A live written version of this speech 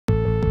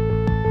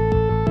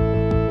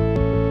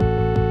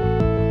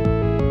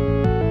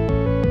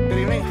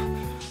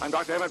I'm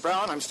Dr. Emmett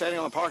Brown. I'm standing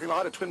on the parking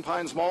lot at Twin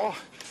Pines Mall.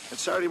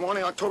 It's Saturday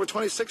morning, October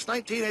 26,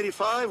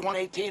 1985,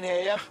 1:18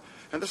 a.m.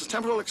 And this is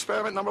temporal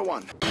experiment number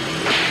 1.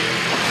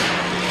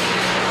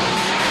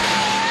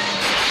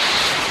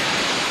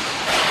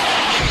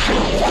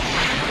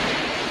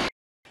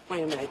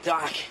 Wait a minute,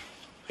 Doc.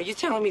 Are you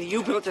telling me that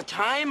you built a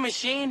time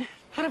machine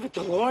out of a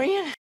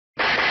DeLorean?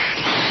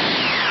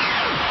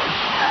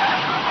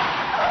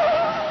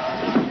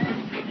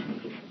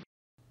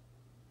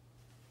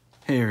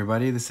 Hey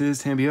everybody, this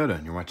is Tambioda,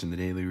 and you're watching the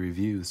Daily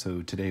Review.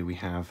 So today we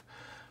have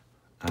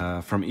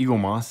from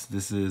Eaglemoss,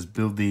 this is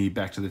Build the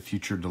Back to the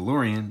Future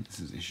DeLorean. This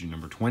is issue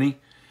number 20.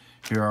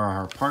 Here are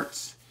our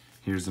parts.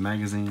 Here's the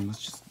magazine.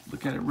 Let's just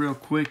look at it real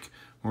quick.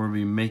 We're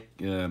going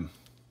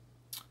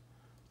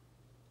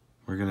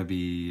to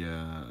be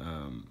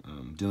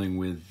dealing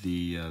with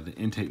the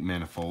intake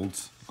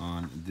manifolds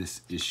on this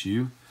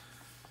issue.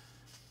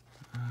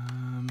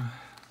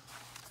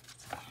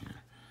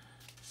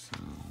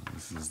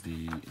 This is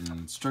the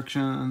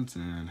instructions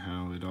and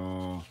how it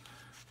all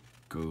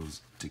goes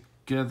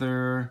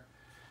together.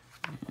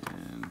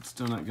 And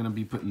still not going to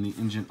be putting the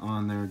engine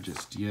on there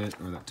just yet,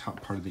 or that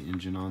top part of the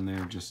engine on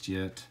there just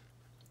yet.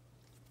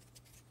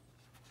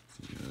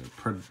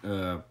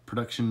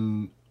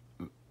 Production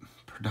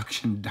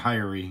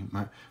diary.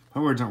 My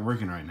words aren't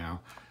working right now.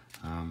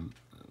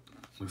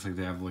 Looks like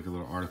they have like a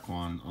little article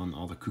on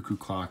all the cuckoo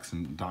clocks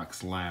in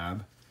Doc's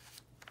lab.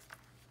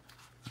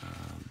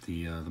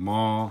 The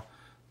mall.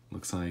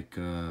 Looks like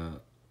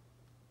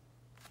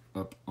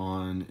up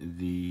on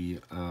the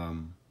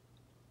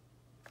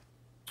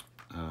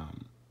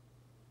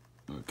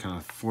kind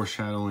of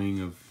foreshadowing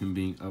of him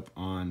being up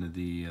on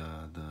the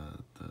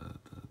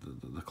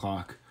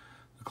clock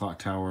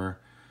tower,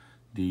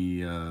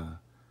 the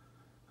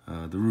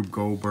Rube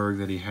Goldberg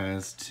that he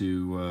has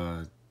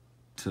to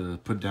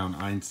put down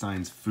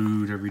Einstein's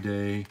food every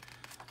day.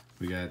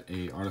 We got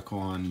a article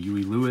on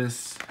Huey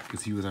Lewis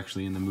because he was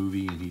actually in the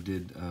movie and he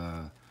did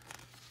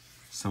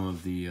some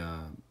of the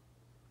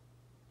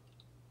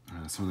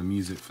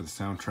music for the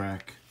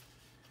soundtrack,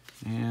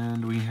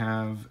 and we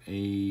have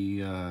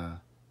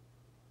an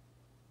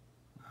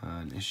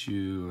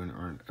issue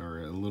or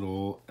a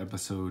little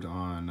episode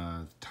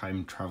on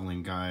time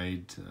traveling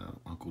guide to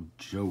Uncle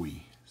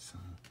Joey, so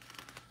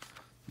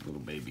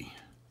little baby.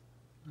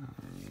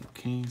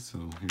 Okay,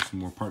 so here's some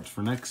more parts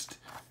for next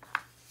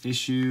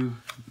issue.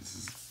 This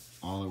is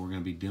all that we're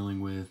going to be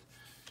dealing with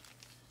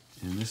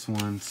in this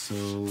one, so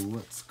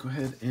let's go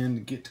ahead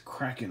and get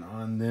cracking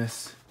on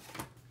this.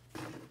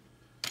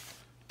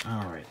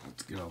 All right,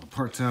 let's get all the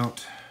parts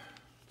out.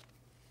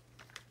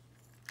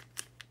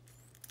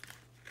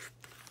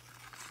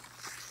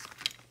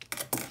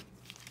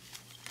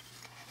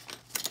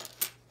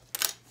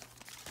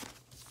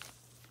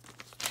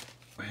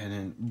 Go ahead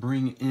and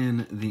bring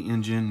in the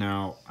engine.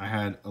 Now, I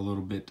had a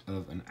little bit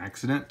of an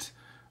accident.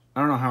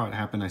 I don't know how it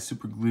happened. I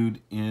super glued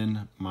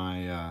in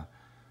my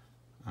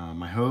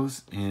my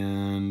hose,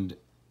 and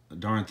the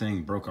darn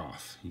thing broke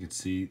off. You can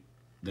see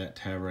that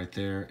tab right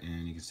there,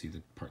 and you can see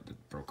the part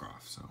that broke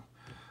off. So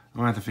I'm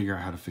gonna have to figure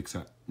out how to fix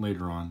that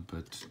later on,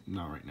 but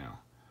not right now.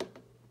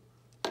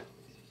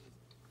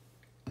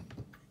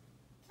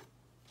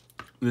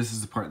 This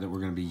is the part that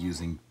we're gonna be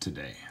using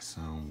today.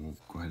 So we'll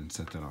go ahead and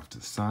set that off to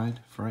the side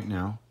for right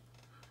now.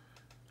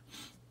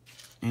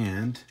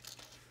 And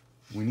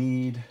we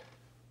need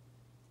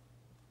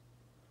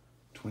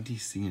 20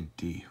 C and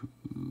D.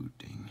 Ooh,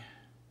 dang.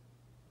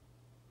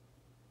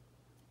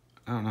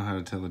 I don't know how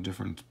to tell the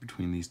difference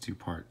between these two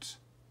parts.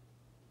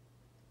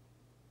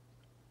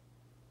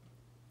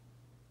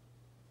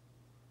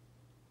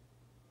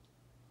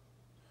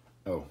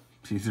 Oh,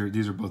 these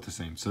are both the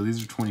same. So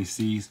these are 20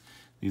 C's,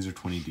 these are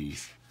 20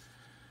 D's.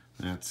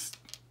 That's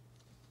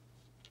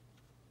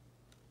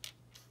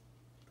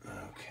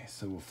okay.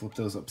 So we'll flip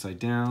those upside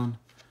down.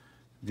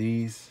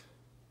 These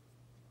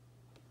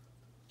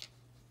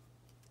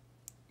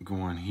go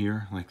on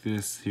here like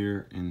this,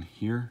 here and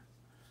here.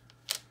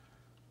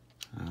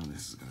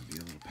 This is going to be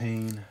a little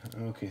pain.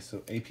 Okay,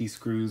 so AP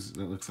screws,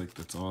 that looks like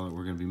that's all that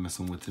we're going to be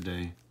messing with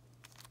today.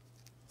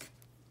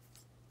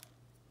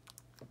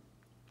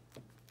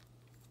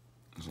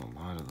 There's a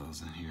lot of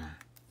those in here.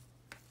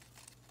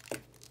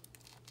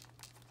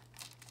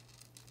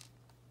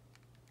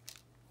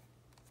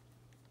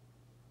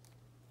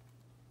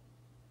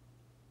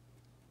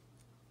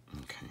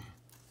 Okay.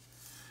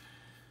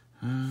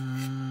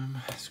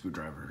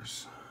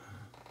 Screwdrivers.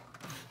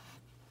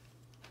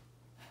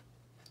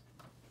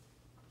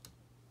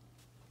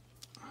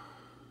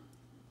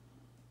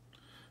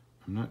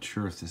 I'm not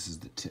sure if this is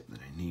the tip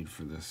that I need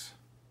for this.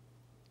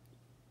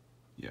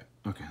 Yeah,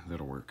 okay,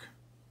 that'll work.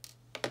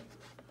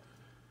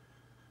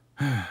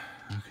 Okay,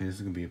 this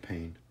is gonna be a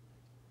pain.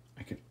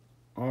 I can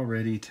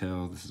already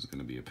tell this is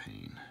gonna be a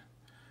pain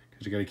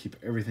because you gotta keep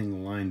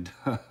everything lined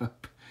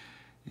up.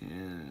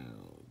 And,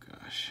 oh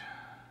gosh.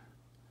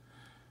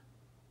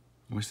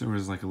 I wish there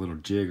was like a little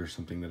jig or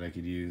something that I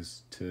could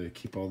use to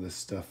keep all this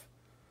stuff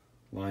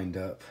lined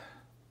up.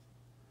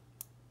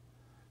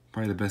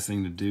 Probably the best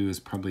thing to do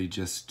is probably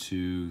just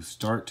to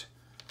start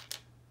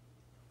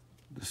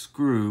the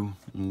screw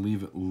and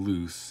leave it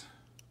loose.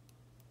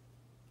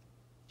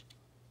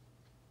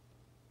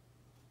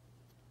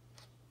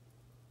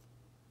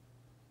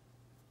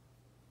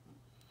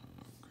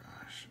 Oh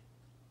gosh.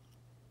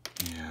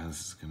 Yeah,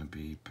 this is gonna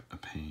be a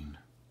pain.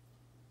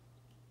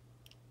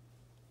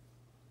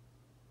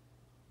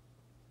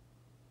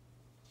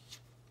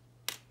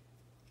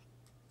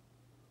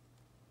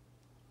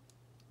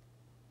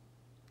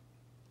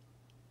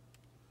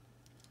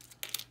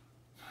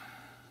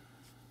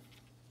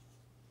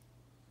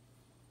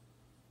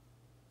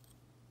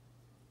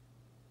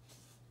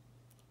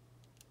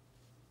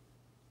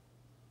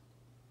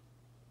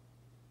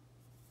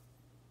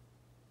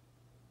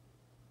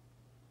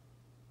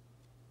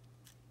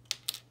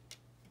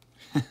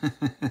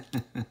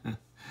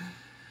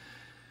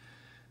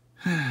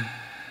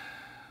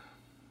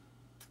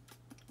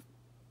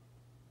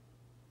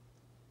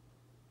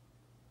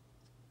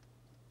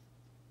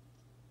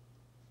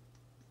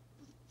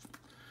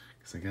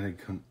 Because I gotta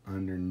come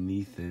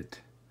underneath it.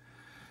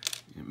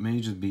 It may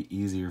just be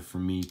easier for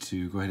me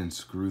to go ahead and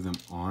screw them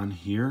on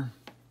here.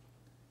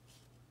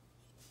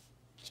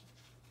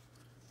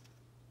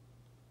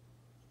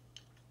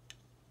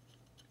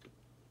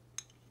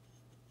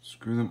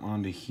 Screw them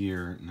onto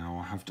here. Now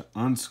I'll have to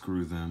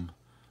unscrew them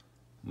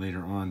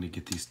later on to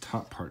get these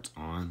top parts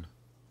on.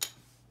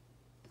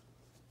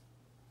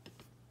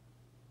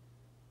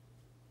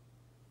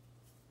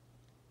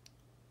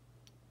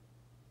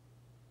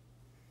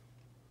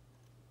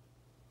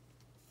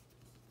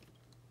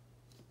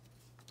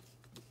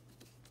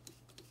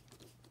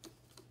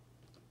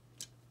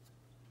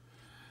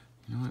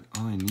 You know what?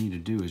 All I need to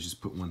do is just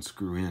put one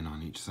screw in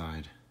on each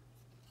side.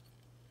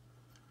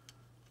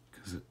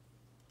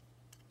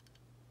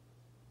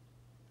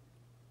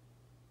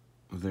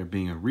 With there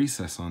being a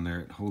recess on there,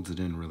 it holds it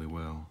in really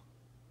well.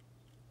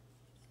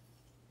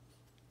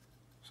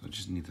 So I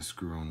just need the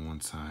screw on one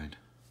side.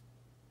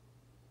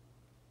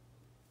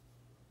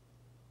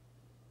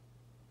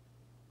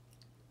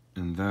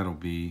 And that'll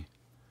be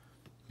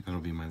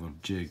my little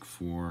jig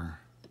for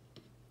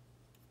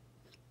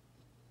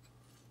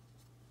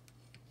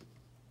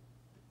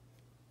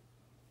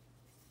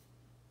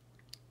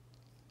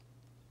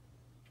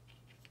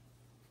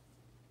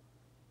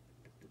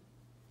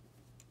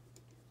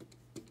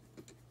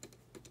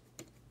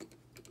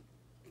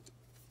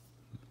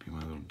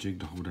jig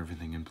to hold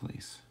everything in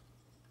place.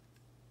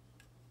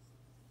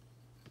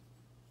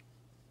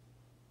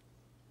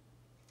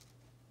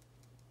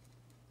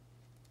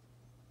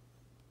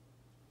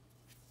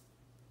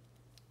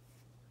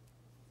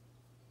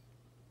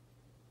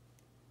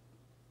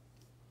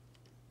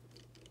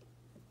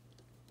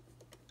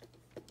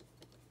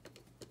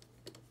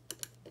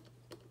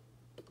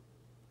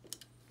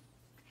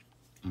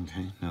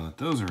 Okay, now that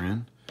those are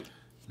in,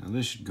 now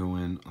this should go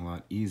in a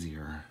lot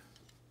easier.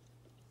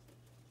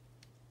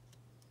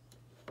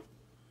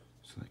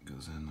 So that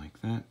goes in like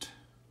that.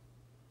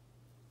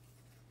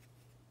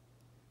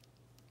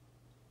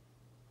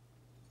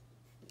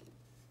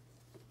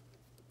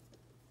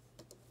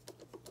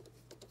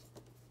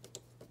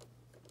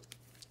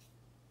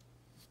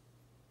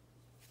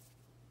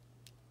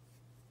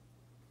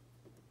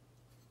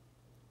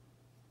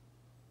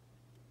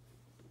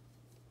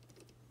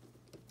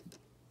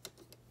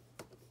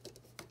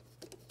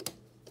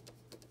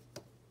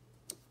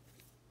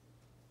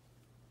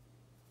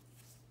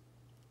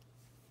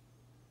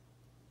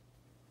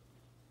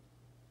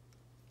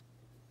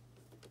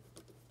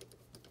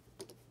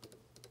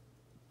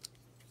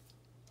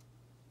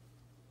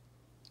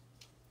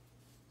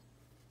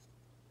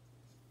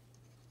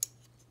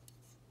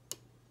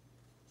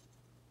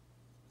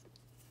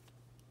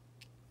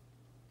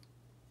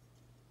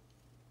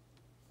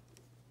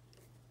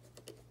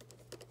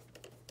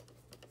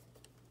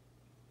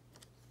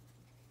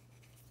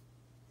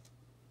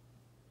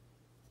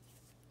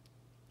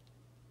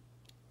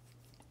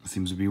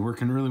 Seems to be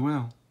working really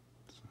well.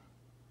 I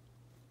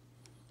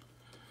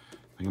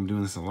think I'm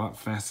doing this a lot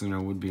faster than I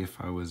would be if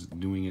I was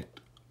doing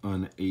it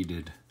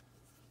unaided.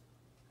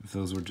 If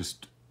those were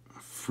just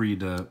free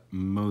to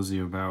mosey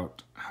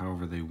about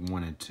however they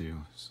wanted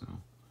to. So.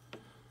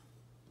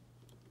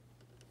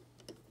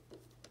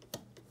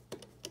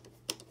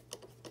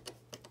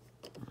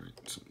 All right,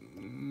 so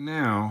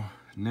now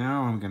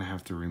I'm gonna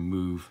have to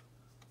remove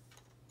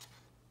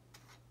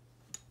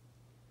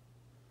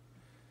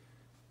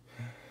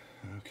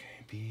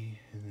B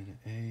and then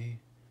A.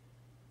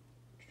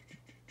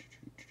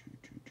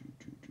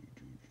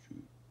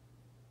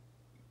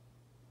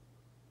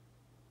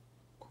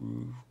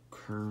 Groove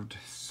curved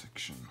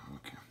section.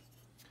 Okay.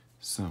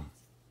 So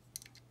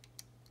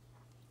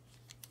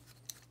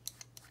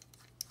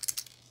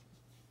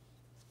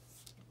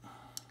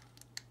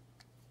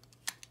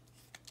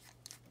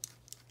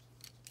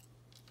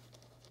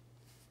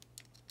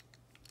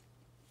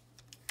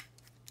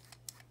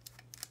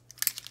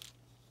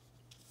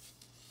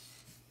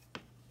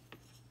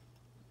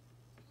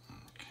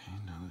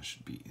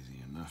should be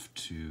easy enough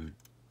to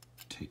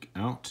take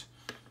out.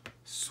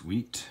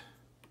 Sweet.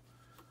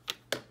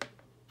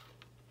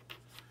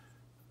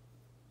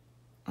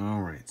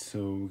 All right,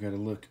 so we got to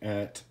look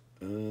at,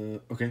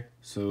 okay,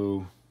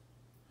 so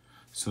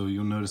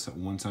you'll notice that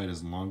one side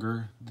is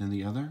longer than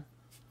the other.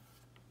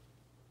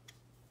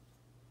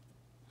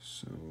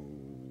 So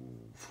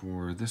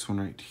for this one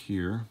right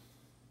here,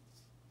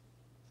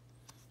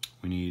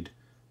 we need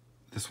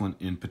this one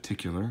in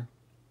particular.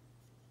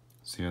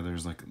 See how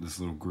there's like this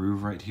little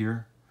groove right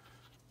here?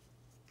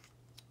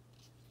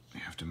 We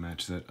have to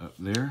match that up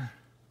there.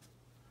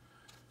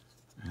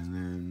 And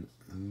then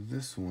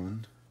this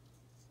one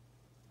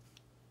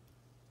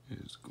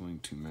is going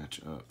to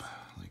match up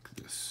like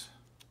this.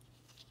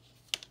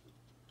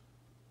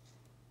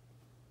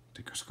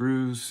 Take our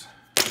screws.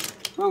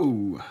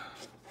 Whoa!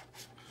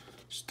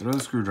 Just throw the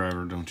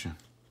screwdriver, don't you?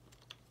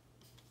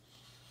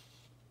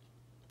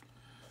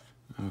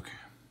 Okay.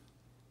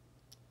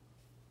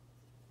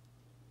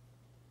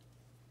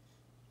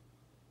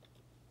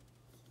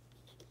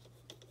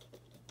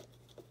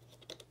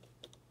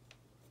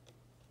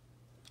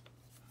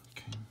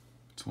 Okay,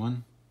 it's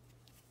one.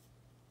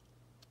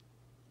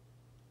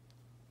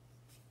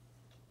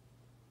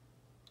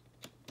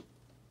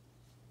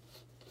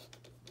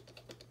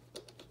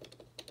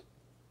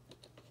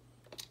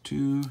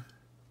 Two.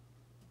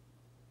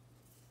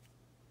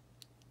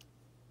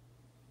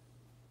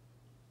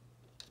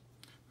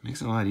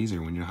 Makes it a lot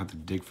easier when you don't have to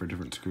dig for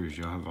different screws.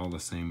 You'll have all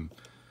the same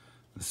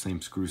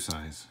screw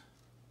size.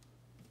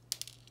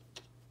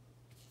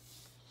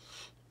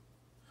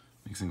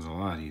 Makes things a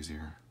lot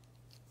easier.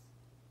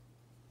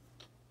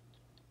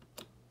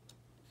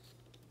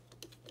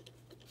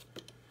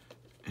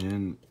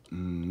 And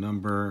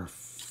number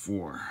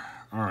 4.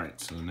 All right,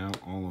 so now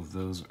all of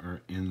those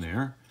are in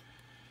there.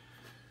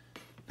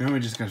 Now we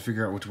just got to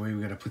figure out which way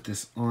we got to put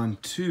this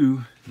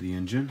onto the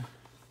engine.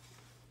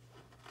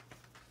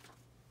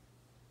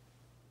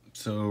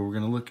 So we're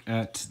going to look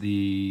at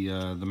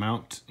the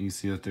mount. You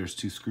see that there's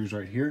 2 screws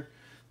right here.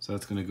 So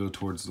that's going to go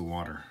towards the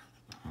water.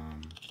 The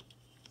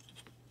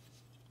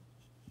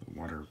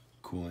water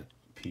coolant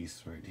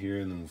piece right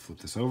here. And then we'll flip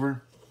this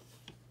over.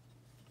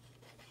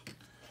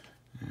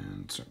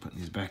 And start putting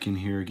these back in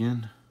here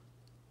again.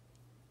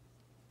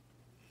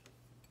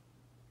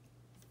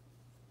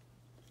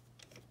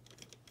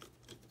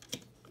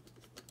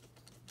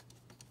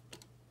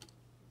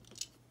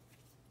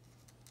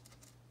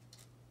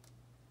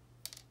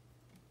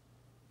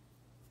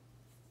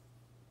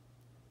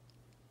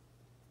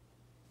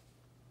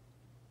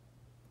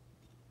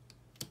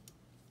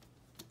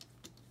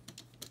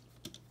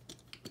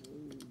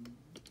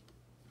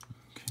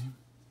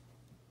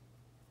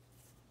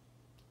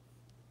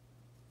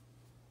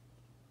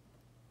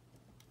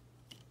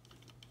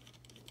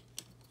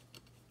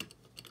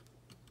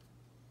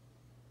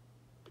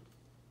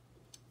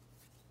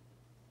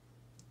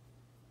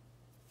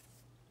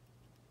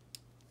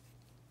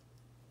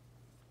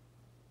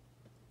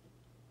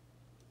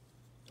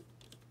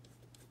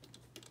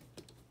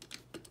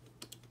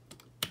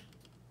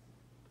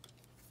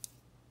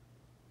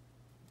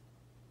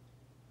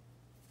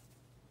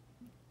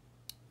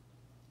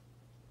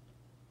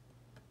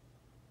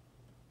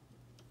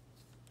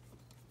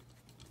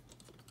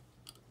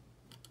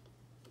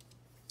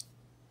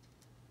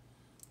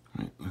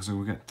 Looks like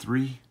we got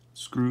 3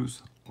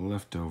 screws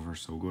left over,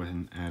 so we'll go ahead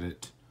and add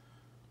it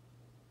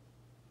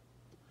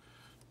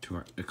to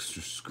our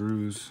extra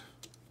screws,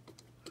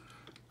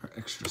 our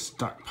extra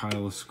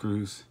stockpile of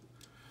screws.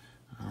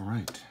 All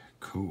right,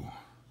 cool.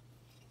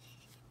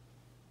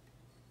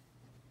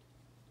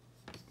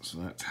 So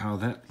that's how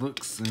that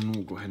looks, and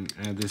we'll go ahead and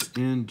add this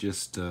in.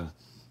 Just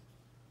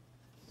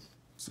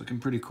it's looking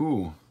pretty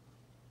cool,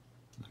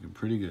 looking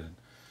pretty good.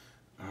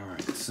 All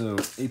right, so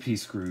AP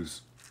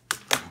screws.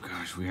 Oh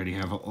gosh, we already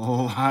have a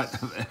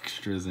lot of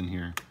extras in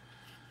here.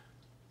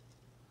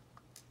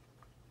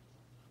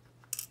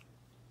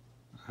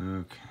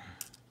 Okay.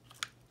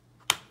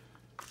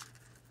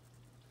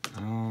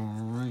 All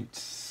right,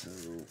 so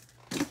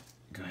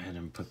go ahead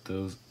and put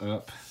those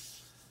up.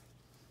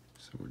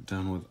 So we're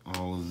done with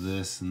all of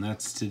this, and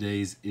that's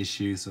today's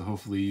issue. So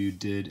hopefully you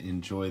did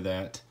enjoy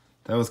that.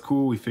 That was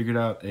cool. We figured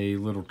out a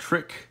little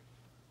trick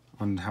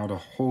on how to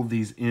hold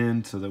these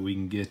in so that we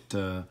can get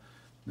the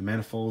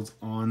manifolds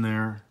on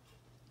there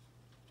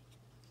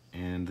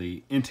and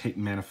the intake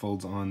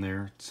manifolds on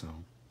there. So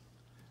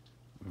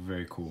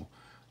very cool.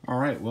 All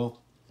right, well,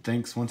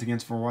 thanks once again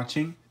for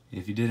watching.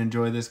 If you did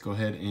enjoy this, go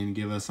ahead and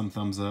give us some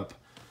thumbs up.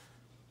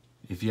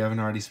 If you haven't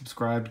already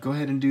subscribed, go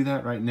ahead and do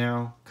that right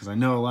now, because I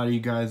know a lot of you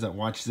guys that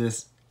watch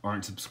this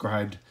aren't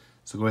subscribed.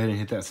 So go ahead and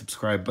hit that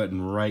subscribe button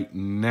right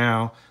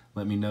now.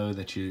 Let me know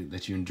that you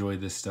enjoy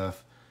this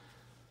stuff.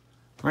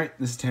 All right,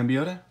 this is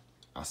Tambiota.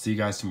 I'll see you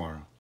guys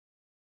tomorrow.